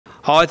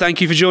Hi, thank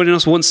you for joining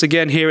us once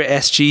again here at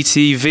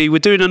SGTV. We're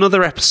doing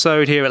another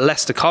episode here at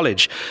Leicester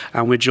College,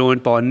 and we're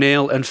joined by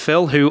Neil and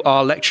Phil, who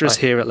are lecturers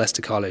here at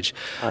Leicester College.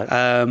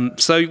 So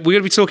we're going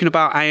to be talking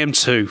about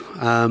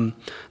AM2.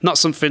 Not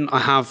something I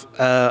have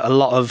a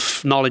lot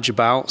of knowledge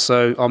about,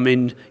 so I'm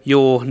in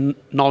your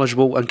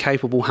knowledgeable and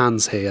capable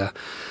hands here.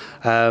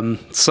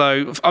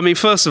 So, I mean,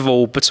 first of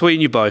all, between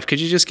you both, could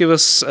you just give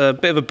us a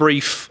bit of a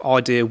brief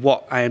idea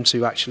what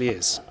AM2 actually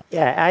is?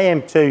 Yeah,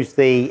 AM2 is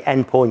the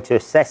endpoint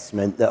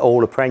assessment that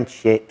all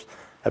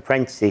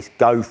apprentices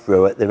go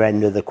through at the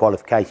end of the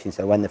qualification.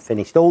 So when they've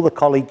finished all the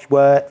college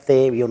work,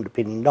 theory,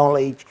 underpinning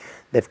knowledge,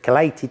 they've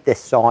collated their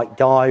site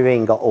diary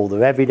and got all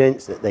their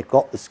evidence that they've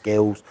got the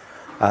skills,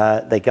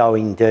 they go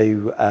and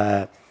do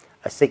a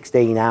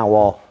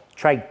 16-hour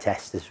trade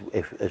test,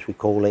 as we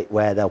call it,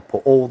 where they'll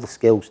put all the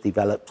skills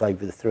developed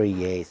over the 3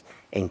 years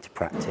into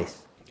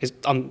practice.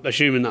 I'm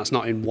assuming that's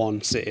not in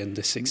one sitting,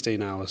 this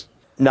 16 hours.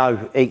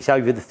 No, it's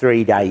over the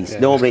 3 days.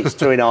 Yeah. Normally it's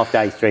 2.5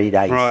 days, 3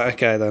 days. Right,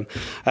 okay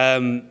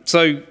then.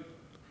 So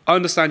I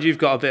understand you've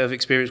got a bit of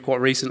experience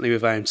quite recently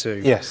with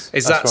AM2. Yes.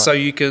 Is that right. So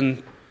you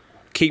can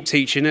keep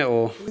teaching it,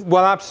 or?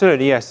 Well,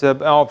 absolutely, yes.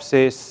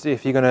 Obviously,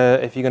 if you're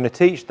gonna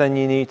teach, then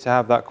you need to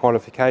have that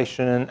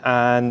qualification,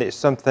 and it's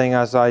something,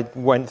 as I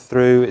went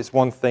through, it's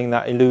one thing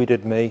that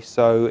eluded me,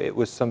 so it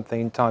was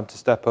something time to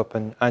step up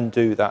and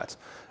do that.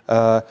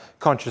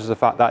 Conscious of the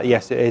fact that,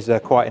 yes, it is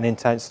quite an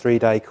intense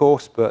 3-day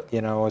course, but,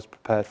 you know, I was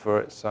prepared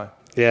for it, so.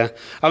 Yeah.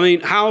 I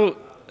mean, how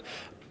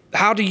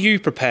do you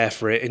prepare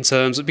for it in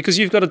terms of, because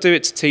you've got to do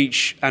it to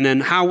teach, and then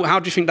how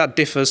do you think that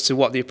differs to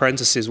what the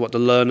apprentices, what the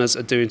learners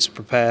are doing to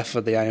prepare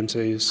for the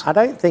AM2s? I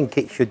don't think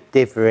it should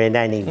differ in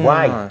any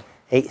way. No.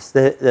 It's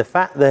the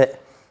fact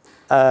that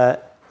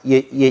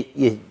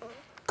your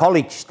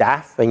college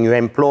staff and your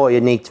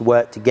employer need to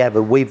work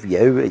together with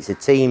you. It's a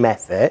team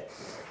effort,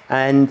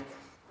 and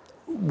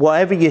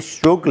whatever you're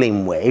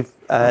struggling with,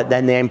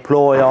 then the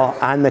employer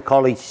and the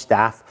college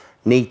staff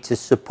need to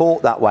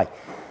support that way.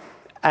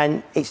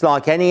 And it's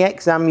like any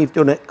exam you've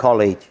done at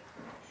college.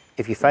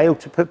 If you fail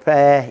to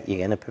prepare, you're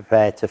going to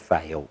prepare to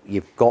fail.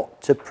 You've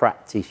got to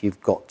practice, you've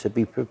got to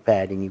be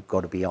prepared, and you've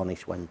got to be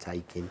honest when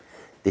taking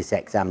this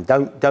exam.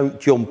 Don't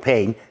jump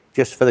in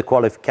just for the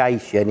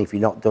qualification if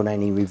you've not done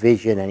any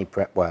revision, any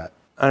prep work.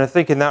 And I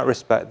think in that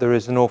respect, there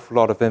is an awful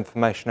lot of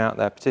information out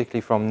there, particularly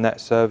from net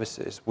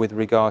services, with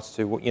regards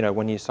to, you know,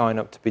 when you sign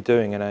up to be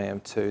doing an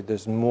AM2,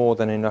 there's more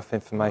than enough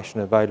information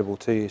available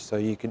to you. So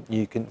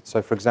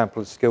so for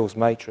example, the skills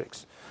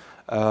matrix,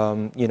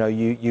 you know,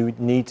 you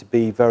need to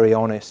be very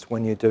honest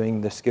when you're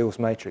doing the skills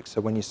matrix. So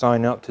when you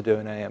sign up to do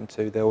an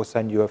AM2, they will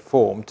send you a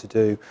form to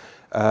do,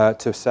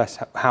 to assess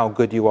how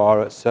good you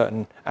are at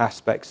certain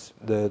aspects,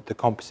 the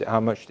composite,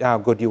 how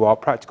good you are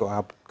practical,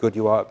 how good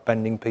you are at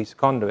bending piece of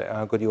conduit,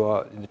 how good you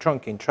are in the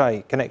trunking,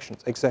 tray,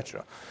 connections,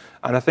 etc.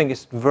 And I think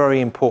it's very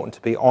important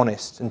to be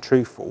honest and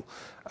truthful,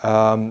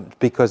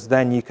 because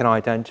then you can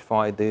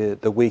identify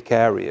the weak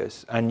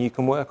areas, and you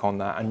can work on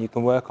that, and you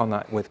can work on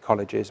that with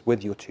colleges,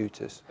 with your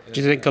tutors. Do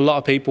you think a lot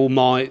of people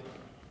might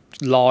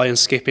lie and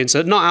skip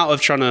into, not out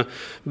of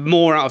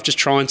more out of just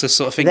trying to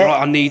sort of think,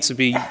 right, I need to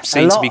be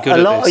seen to be good at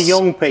this? A lot of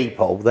young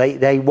people,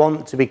 they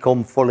want to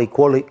become fully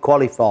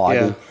qualified,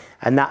 yeah.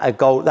 And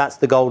that's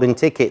the golden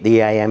ticket, the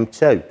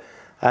AM2.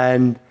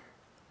 And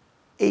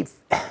if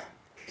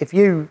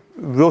you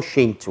rush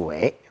into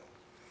it,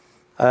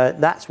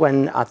 that's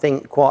when I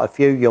think quite a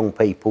few young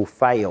people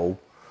fail,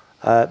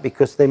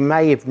 because they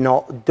may have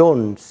not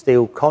done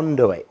steel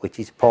conduit, which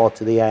is part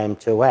of the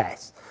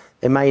AM2S.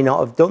 They may not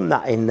have done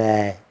that in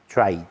their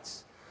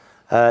trades.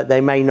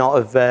 They may not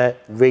have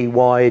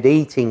rewired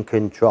heating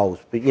controls,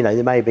 but, you know,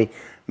 they may be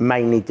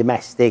mainly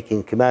domestic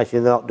and commercial.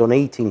 They've not done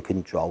heating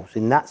controls,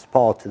 and that's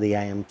part of the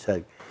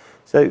AM2.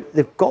 So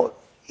they've got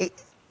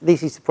it.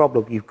 This is the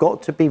problem. You've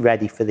got to be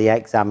ready for the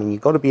exam, and you've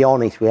got to be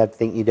honest with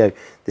everything you do.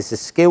 There's a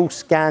skill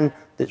scan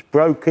that's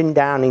broken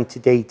down into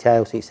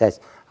details. It says,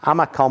 am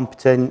I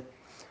competent?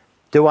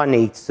 Do I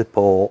need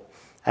support?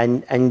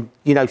 And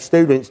you know,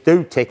 students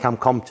do tick, I'm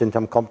competent,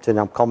 I'm competent,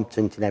 I'm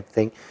competent in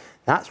everything.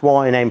 That's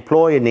why an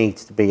employer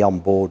needs to be on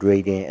board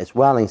reading it as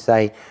well and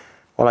say,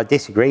 well, I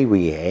disagree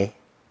with you here,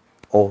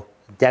 or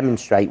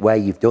demonstrate where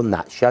you've done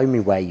that, show me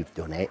where you've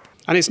done it.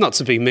 And it's not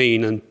to be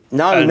mean and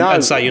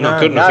say you're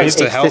not good enough, it's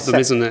to help them,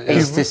 isn't it?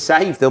 It's to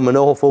save them an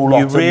awful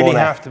lot of money. You really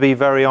have to be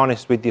very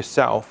honest with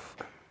yourself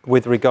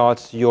with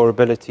regards to your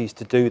abilities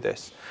to do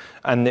this.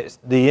 And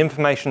the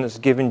information that's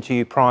given to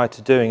you prior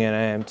to doing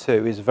an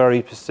AM2 is very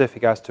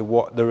specific as to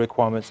what the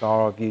requirements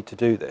are of you to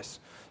do this.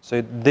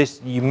 So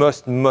you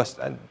must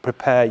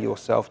prepare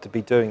yourself to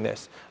be doing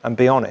this and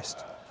be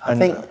honest. I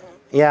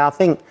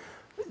think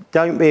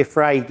don't be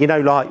afraid. You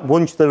know, like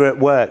once they're at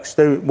work,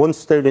 once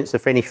students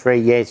have finished 3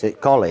 years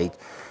at college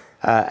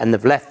and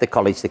they've left the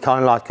college, they're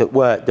kind of like at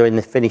work doing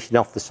the finishing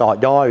off the site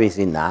diaries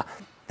in that.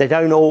 They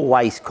don't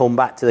always come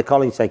back to the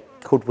college and say,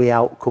 could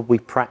we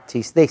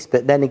practice this?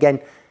 But then again,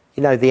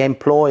 you know, the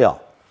employer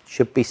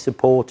should be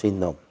supporting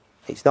them.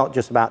 It's not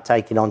just about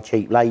taking on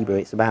cheap labour,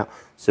 it's about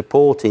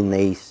supporting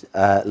these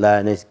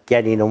learners,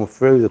 getting them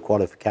through the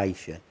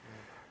qualification.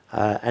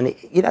 And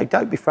you know,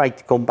 don't be afraid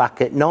to come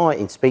back at night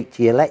and speak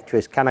to your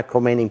lecturers. Can I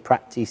come in and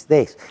practice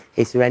this?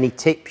 Is there any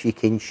tips you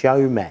can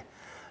show me?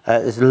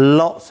 There's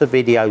lots of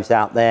videos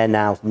out there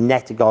now.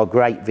 Net have got a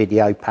great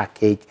video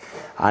package.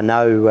 I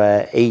know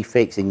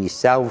eFix and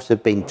yourselves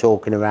have been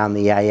talking around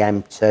the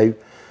AM2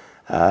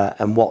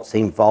 and what's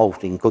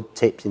involved in good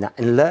tips in that.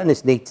 And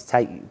learners need to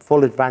take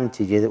full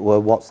advantage of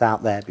what's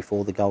out there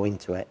before they go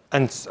into it.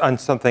 And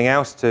something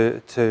else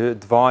to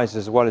advise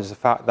as well is the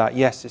fact that,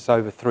 yes, it's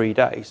over 3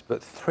 days,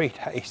 but 3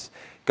 days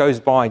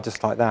goes by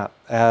just like that.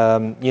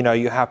 You know,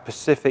 you have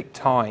specific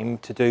time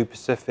to do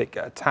specific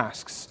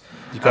tasks.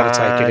 You've got to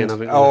take it in,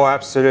 haven't you? Oh,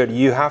 absolutely.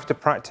 You have to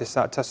practice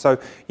that test. So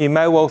you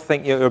may well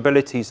think your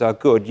abilities are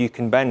good, you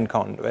can bend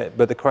conduit,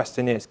 but the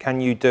question is,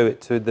 can you do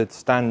it to the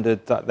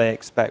standard that they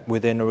expect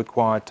within a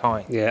required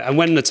time? Yeah, and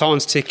when the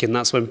time's ticking,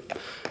 that's when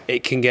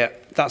it can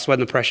get, that's when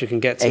the pressure can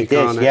get to, It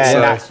can't is, it?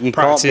 yeah. So You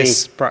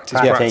practice.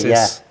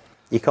 Yeah.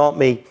 You can't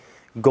be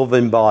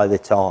governed by the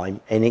time,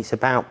 and it's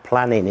about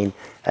planning.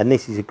 And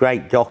this is a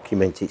great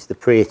document. It's the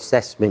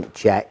pre-assessment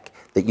check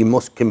that you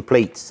must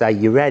complete to say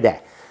you're ready.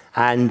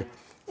 And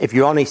if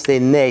you're honest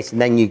in this,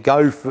 and then you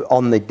go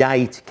on the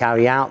day to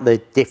carry out the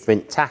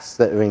different tasks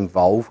that are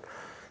involved,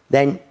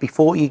 then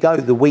before you go,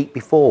 the week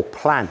before,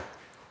 plan.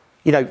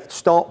 You know,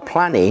 start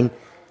planning.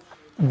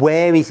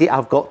 Where is it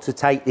I've got to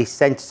take this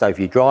centre? So if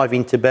you're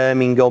driving to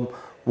Birmingham,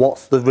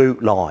 what's the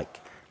route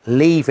like?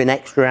 Leave an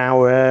extra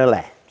hour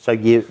early, so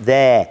you're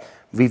there.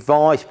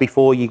 Revise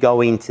before you go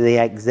into the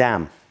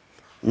exam.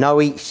 Know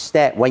each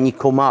step. When you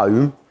come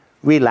home,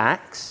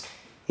 relax.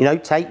 You know,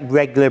 take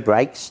regular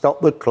breaks,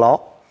 stop the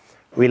clock.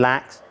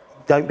 Relax.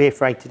 Don't be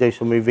afraid to do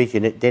some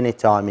revision at dinner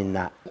time in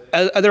that.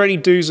 Are there any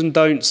do's and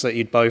don'ts that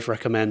you'd both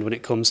recommend when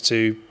it comes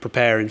to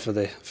preparing for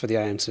the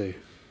AM2?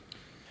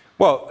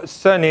 Well,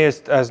 certainly,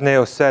 as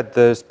Neil said,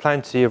 there's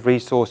plenty of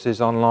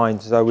resources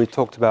online. So we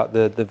talked about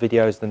the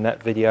videos, the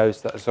net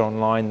videos that are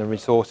online, the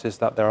resources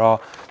that there are.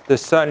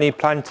 There's certainly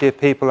plenty of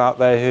people out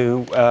there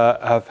who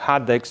have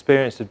had the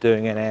experience of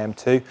doing an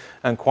AM2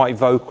 and quite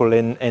vocal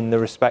in the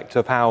respect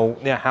of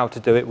how to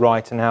do it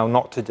right and how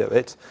not to do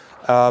it.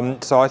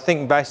 So I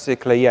think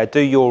basically, yeah, do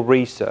your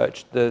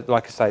research.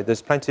 Like I say,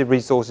 there's plenty of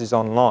resources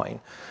online.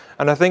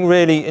 And I think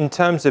really in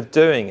terms of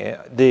doing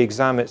it, the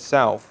exam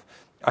itself,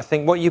 I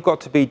think what you've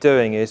got to be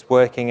doing is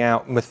working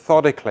out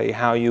methodically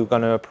how you're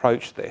going to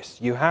approach this.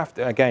 You have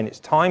to, again, it's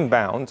time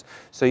bound,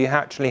 so you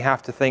actually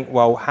have to think,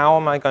 well, how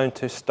am I going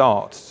to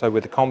start? So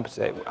with the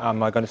composite,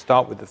 am I going to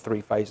start with the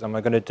 3-phase? Am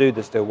I going to do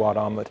the steel wide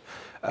armoured?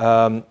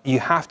 You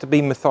have to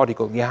be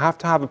methodical. You have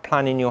to have a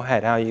plan in your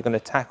head how you're going to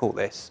tackle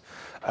this.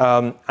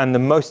 And the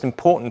most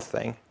important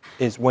thing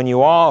is when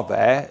you are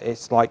there,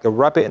 it's like the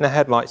rabbit in the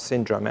headlights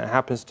syndrome, and it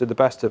happens to the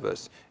best of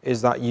us,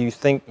 is that you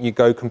think, you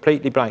go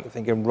completely blank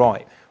thinking,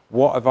 right,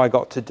 what have I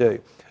got to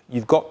do?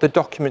 You've got the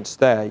documents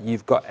there,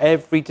 you've got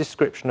every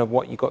description of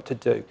what you've got to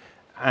do,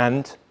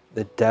 and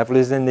the devil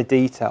is in the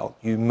detail.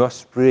 You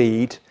must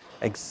read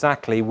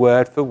exactly,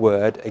 word for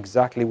word,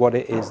 exactly what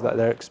it is that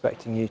they're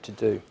expecting you to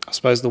do. I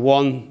suppose the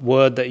one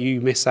word that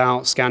you miss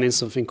out scanning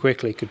something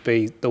quickly could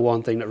be the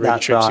one thing that really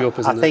trips you up,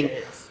 isn't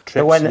it?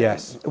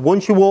 Yes.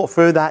 Once you walk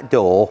through that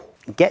door,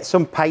 get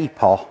some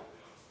paper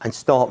and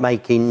start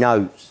making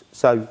notes.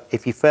 So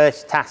if your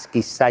first task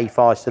is safe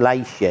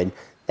isolation,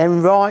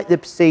 then write the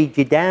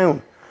procedure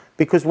down.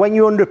 Because when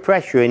you're under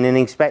pressure and an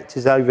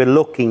inspector's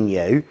overlooking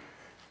you,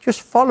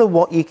 just follow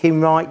what you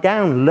can write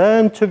down.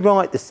 Learn to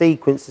write the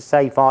sequence of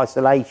safe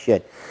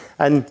isolation.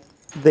 And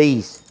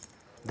these,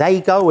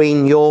 they go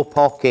in your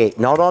pocket,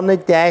 not on the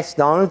desk,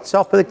 not on the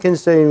top of the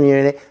consumer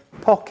unit.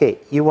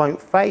 Pocket, you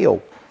won't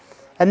fail.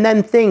 And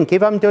then think,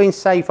 if I'm doing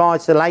safe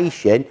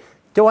isolation,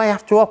 do I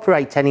have to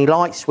operate any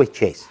light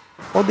switches?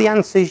 Well, the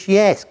answer is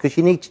yes, because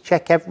you need to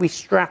check every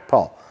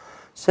strapper.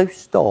 So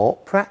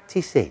start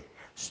practicing.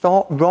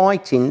 Start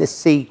writing the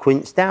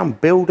sequence down.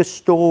 Build a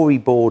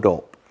storyboard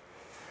up.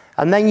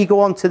 And then you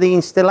go on to the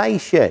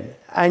installation,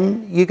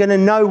 and you're going to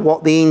know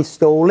what the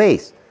install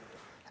is.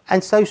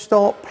 And so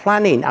start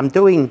planning. I'm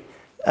doing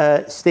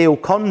steel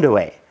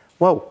conduit.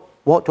 Well,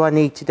 what do I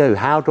need to do?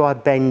 How do I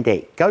bend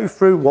it? Go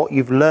through what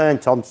you've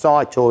learnt on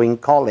site or in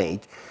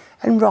college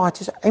and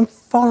write it and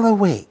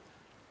follow it.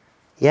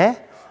 Yeah?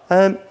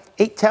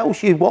 It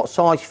tells you what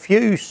size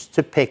fuse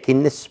to pick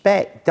in the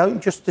spec. Don't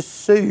just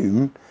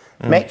assume.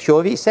 Make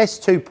sure if it says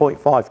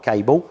 2.5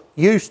 cable,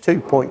 use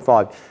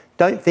 2.5.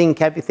 Don't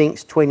think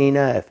everything's twinning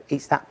earth.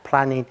 It's that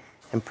planning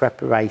and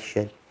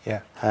preparation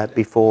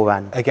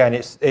beforehand.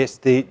 Again,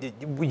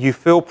 you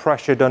feel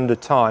pressured under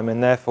time,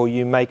 and therefore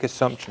you make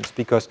assumptions,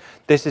 because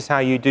this is how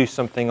you do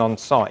something on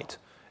site.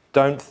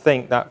 Don't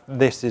think that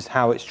this is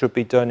how it should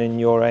be done in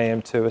your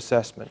AM2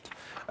 assessment.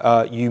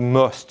 You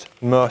must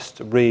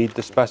read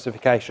the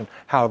specification,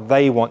 how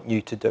they want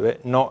you to do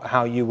it, not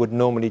how you would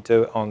normally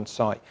do it on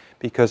site.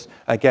 Because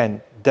again,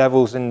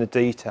 devil's in the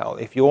detail.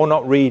 If you're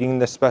not reading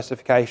the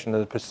specification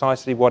of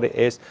precisely what it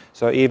is,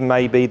 so it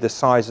may be the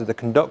size of the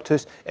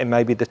conductors, it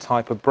may be the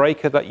type of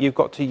breaker that you've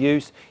got to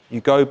use,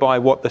 you go by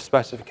what the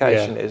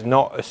specification is,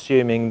 not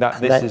assuming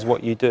that this is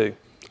what you do.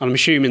 I'm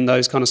assuming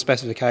those kind of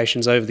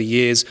specifications over the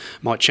years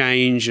might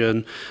change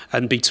and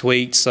be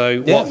tweaked.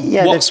 So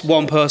what's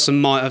one person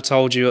might have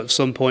told you at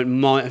some point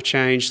might have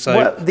changed.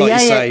 So like you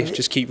say,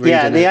 just keep reading.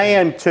 Yeah, the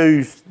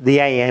AM2's the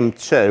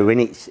AM2,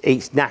 and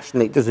it's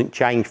national. It doesn't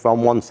change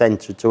from one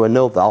centre to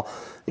another.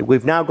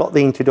 We've now got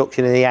the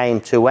introduction of the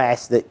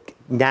AM2S that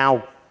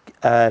now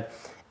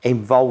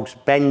involves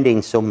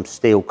bending some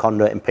steel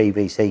conduit and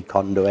PVC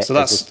conduit. So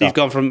that's, you've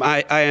gone from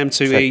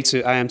AM2E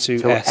to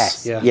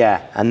AM2S.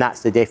 Yeah, and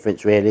that's the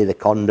difference really, the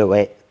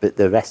conduit, but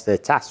the rest of the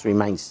task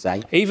remains the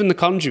same. Even the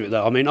conduit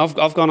though, I mean,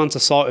 I've gone onto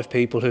site with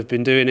people who've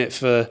been doing it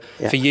for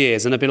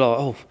years, and they'll be like,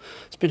 oh,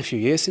 it's been a few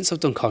years since I've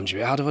done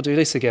conduit. How do I do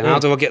this again? How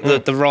do I get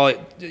the right,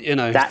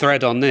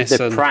 thread on this?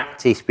 The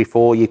practice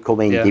before you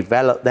come in,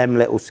 develop them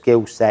little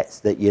skill sets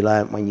that you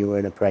learnt when you were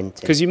an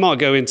apprentice. Because you might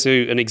go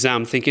into an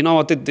exam thinking, oh,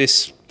 I did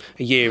this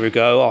a year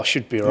ago, I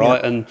should be all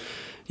right, and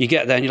you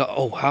get there and you're like,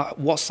 oh,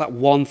 what's that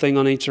one thing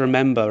I need to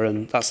remember?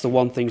 And that's the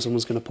one thing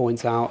someone's going to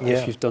point out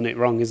if you've done it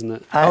wrong, isn't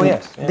it?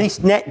 This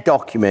net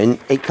document,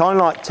 it kind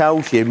of like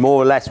tells you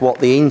more or less what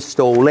the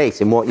install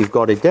is and what you've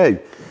got to do.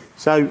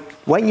 So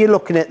when you're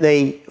looking at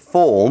the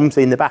forms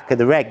in the back of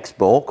the regs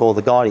book or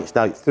the guidance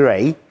note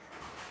 3,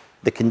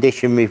 the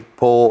condition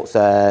reports,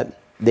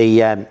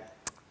 the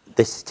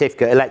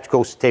certificate,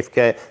 electrical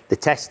certificate, the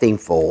testing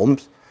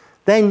forms,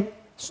 then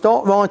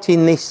start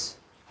writing this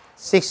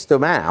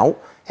system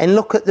out and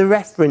look at the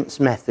reference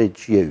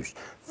methods used.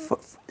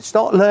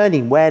 Start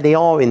learning where they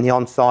are in the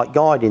on-site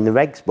guide, in the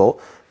regs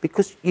book,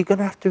 because you're going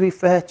to have to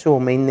refer to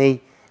them in the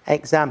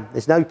exam.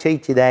 There's no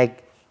teacher there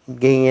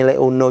giving you a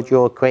little nudge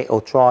or a quick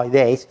or try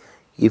this.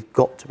 You've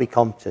got to be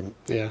competent.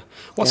 Yeah.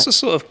 What's the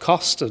sort of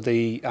cost of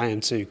the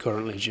AM2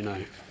 currently, do you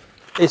know?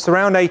 It's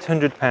around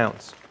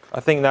 £800. I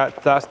think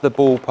that's the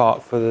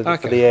ballpark for the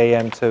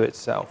AM2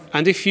 itself.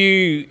 And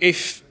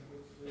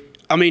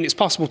I mean, it's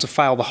possible to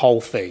fail the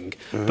whole thing,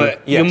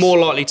 but you're more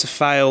likely to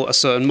fail a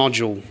certain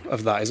module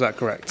of that. Is that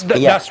correct?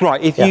 That's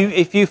right.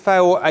 If you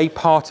fail a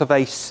part of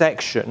a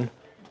section,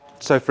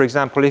 so for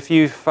example, if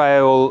you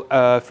fail,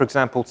 for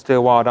example,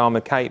 steel wired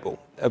armoured cable,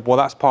 well,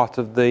 that's part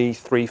of the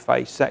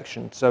 3-phase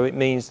section. So it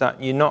means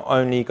that you're not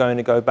only going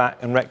to go back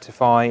and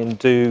rectify and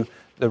do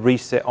the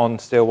reset on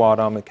steel wired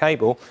armoured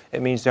cable,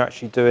 it means you're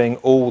actually doing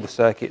all the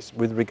circuits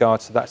with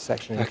regards to that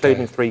section,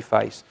 including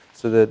 3-phase,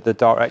 so the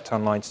direct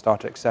online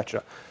starter,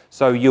 etc.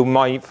 So you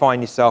might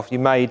find yourself, you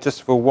may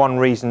just for one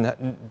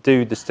reason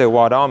do the steel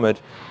wired armoured,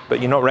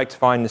 but you're not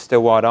rectifying the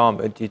steel wired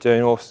armoured, you're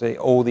doing obviously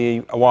all the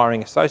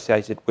wiring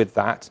associated with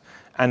that,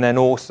 and then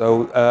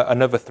also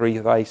another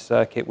 3-phase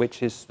circuit,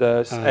 which is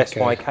the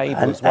SY cable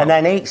as well. And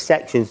then each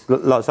section's,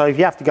 so if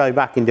you have to go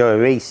back and do a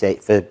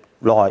reset for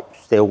like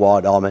steel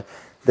wired armoured,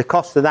 the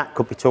cost of that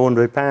could be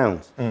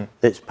 £200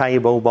 that's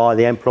payable by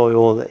the employer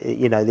or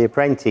the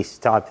apprentice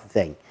type of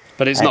thing.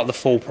 But it's not the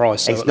full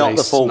price. It's not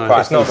the full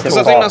price. Because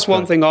I think that's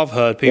one thing I've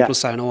heard people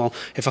saying, oh, well,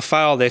 if I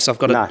fail this, I've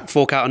got to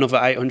fork out another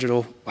 800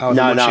 or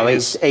however much it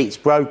is. It's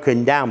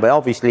broken down. But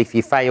obviously, if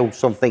you fail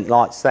something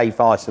like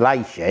safe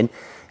isolation,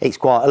 it's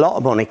quite a lot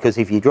of money, because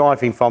if you're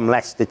driving from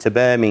Leicester to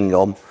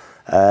Birmingham,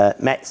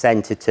 Met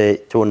Centre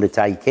to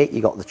undertake it,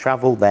 you've got the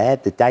travel there,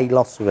 the day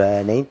loss of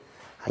earning,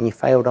 and you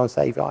failed on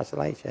safe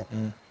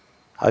isolation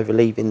over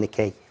leaving the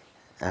key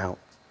out,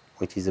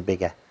 which is a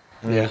bigger.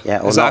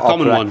 Yeah. Is that a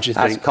common one, do you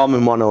think? That's a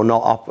common one, or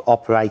not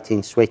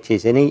operating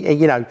switches.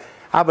 And,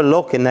 have a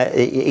look, and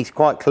it's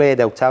quite clear.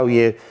 They'll tell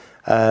you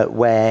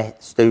where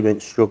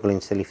students struggle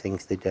in silly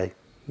things to do.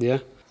 Yeah.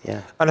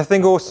 And I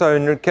think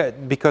also,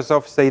 because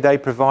obviously they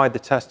provide the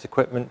test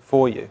equipment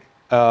for you,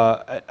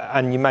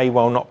 and you may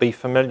well not be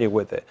familiar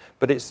with it,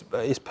 but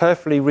it's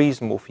perfectly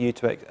reasonable for you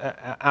to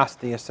ask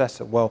the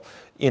assessor, well,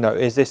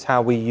 is this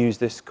how we use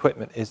this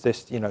equipment? Is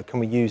this, can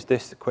we use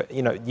this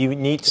equipment? You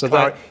need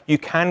to you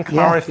can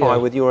clarify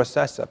with your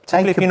assessor,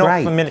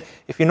 particularly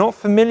if you're not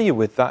familiar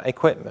with that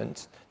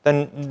equipment.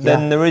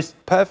 Then there is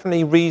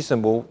perfectly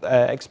reasonable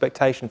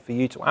expectation for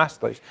you to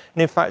ask those.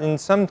 And in fact, in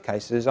some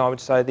cases, I would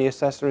say the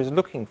assessor is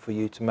looking for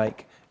you to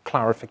make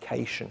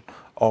clarification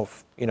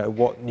of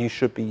what you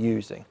should be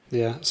using.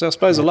 Yeah, so I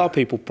suppose a lot of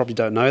people probably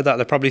don't know that.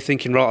 They're probably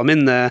thinking, right, I'm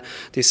in there,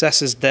 the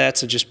assessor's there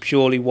to just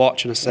purely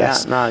watch and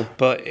assess.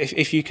 But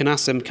if you can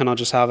ask them, can I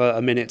just have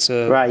a minute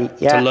to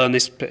learn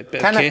this bit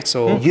of kit?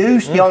 Or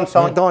use the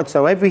on-site guide.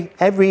 So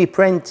every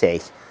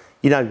apprentice,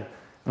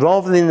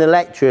 rather than the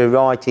lecturer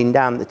writing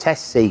down the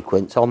test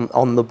sequence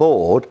on the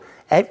board,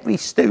 every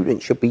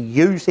student should be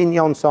using the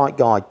on-site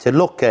guide to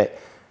look at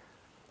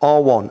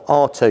R1,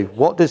 R2,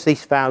 what does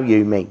this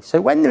value mean?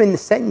 So when they're in the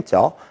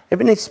centre, if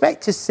an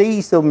inspector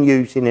sees them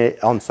using an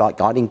on-site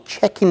guide and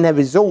checking their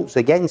results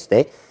against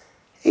it,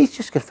 he's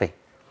just going to think,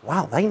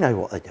 wow, they know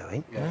what they're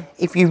doing.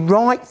 If you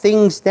write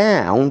things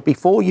down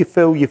before you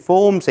fill your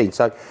forms in,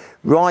 so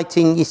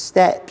writing your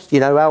steps,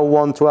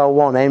 L1 to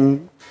L1,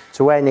 M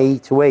to N, E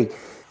to E, the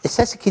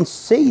assessor can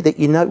see that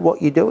you know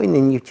what you're doing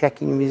and you're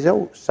checking your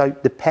results. So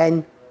the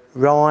pen,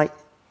 write,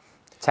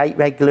 take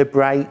regular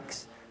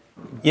breaks.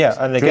 Yeah,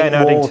 and again,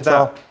 adding to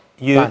that,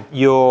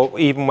 You're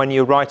even when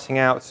you're writing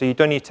out, so you've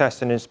done your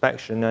test and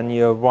inspection and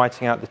you're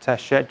writing out the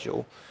test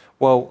schedule,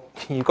 well,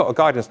 you've got a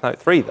guidance note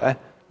 3 there,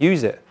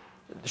 use it.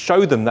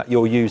 Show them that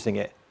you're using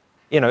it.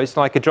 You know, it's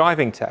like a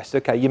driving test.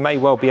 Okay, you may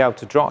well be able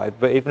to drive,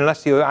 but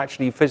unless you're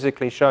actually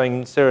physically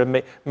showing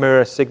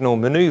mirror signal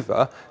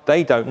maneuver,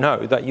 they don't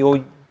know that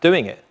you're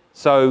doing it.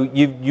 So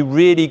you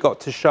really got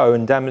to show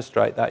and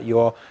demonstrate that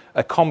you're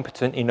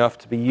competent enough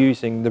to be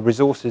using the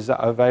resources that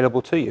are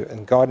available to you.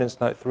 And Guidance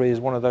Note 3 is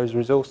one of those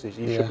resources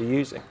you should be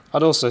using.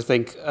 I'd also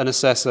think an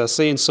assessor,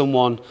 seeing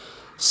someone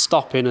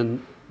stopping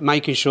and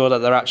making sure that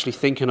they're actually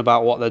thinking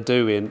about what they're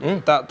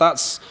doing,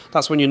 that's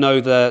when you know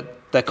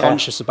they're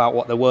conscious about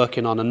what they're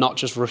working on and not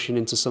just rushing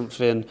into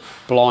something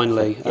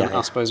blindly. And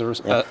I suppose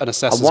an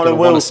assessor's going to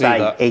want to see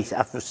that. Is,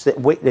 I've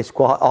witnessed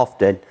quite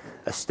often,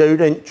 a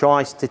student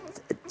tries to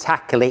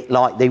tackle it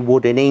like they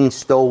would an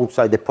install,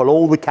 so they pull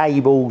all the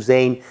cables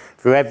in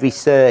for every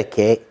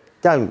circuit.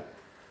 Don't.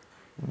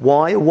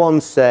 Wire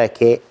one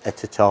circuit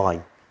at a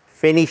time.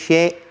 Finish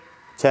it,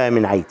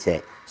 terminate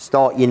it.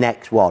 Start your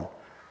next one.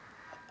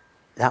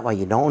 That way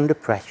you're not under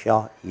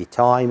pressure, you're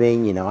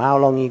timing, you know how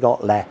long you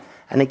got left.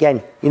 And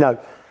again, you know,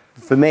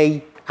 for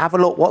me, have a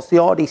look, what's the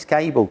hardest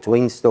cable to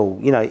install?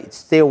 You know, it's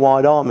steel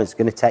wide armour is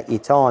going to take your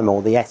time,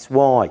 or the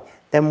SY.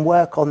 Then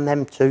work on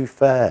them 2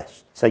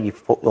 first. So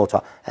you've put your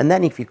time. And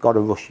then if you've got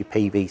to rush your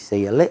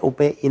PVC a little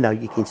bit, you know,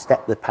 you can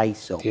step the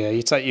pace up. Yeah,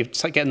 you're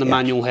getting the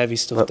manual heavy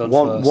stuff but done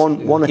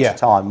first. One at a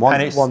time,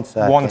 one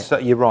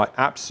circuit. You're right,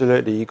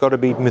 absolutely. You've got to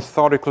be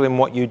methodical in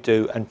what you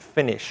do and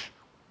finish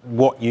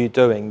what you're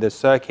doing, the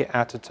circuit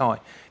at a time.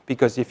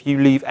 Because if you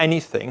leave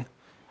anything,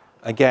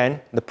 again,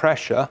 the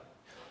pressure,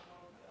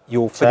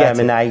 you'll forget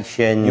it.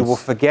 You will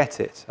forget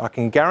it. I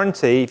can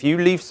guarantee if you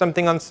leave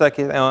something on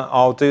circuit,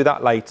 I'll do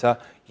that later,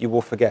 you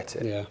will forget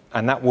it. Yeah.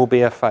 And that will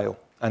be a fail.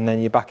 And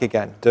then you're back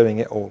again, doing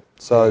it all.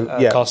 So,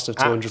 at a cost of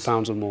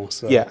 £200 or more.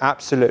 So. Yeah,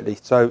 absolutely.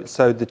 So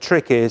the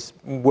trick is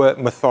work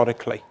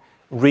methodically.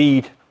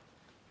 Read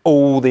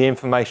all the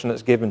information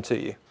that's given to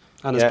you.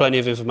 And there's plenty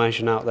of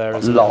information out there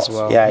as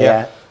well.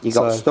 Yeah. You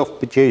got stuff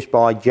produced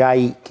by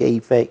Jake,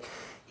 Keefick,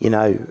 you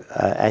know,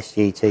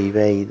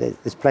 SGTV.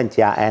 There's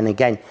plenty out there. And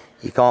again,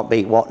 you can't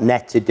beat what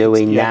Net are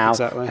doing now.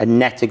 Exactly. And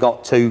Net have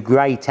got 2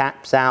 great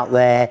apps out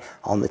there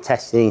on the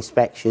testing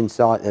inspection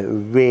site that will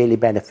really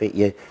benefit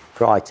you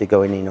prior to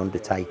going in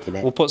undertaking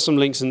it. We'll put some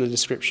links in the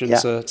description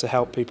to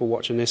help people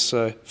watching this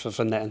for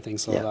Net and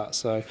things like that.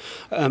 So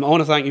I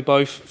want to thank you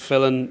both,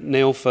 Phil and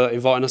Neil, for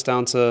inviting us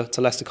down to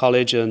Leicester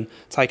College and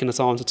taking the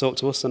time to talk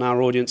to us and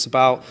our audience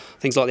about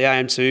things like the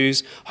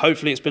AM2s.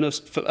 Hopefully it's been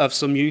of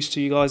some use to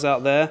you guys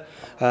out there.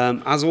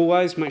 As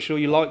always, make sure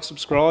you like,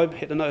 subscribe,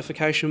 hit the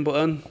notification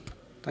button.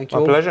 Thank you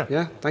all. My pleasure.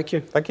 Yeah, thank you.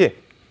 Thank you.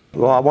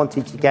 Well, I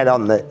wanted to get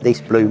on that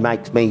this blue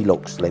makes me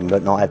look slim,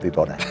 but not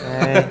everybody.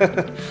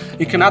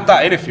 You can add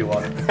that in if you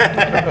want.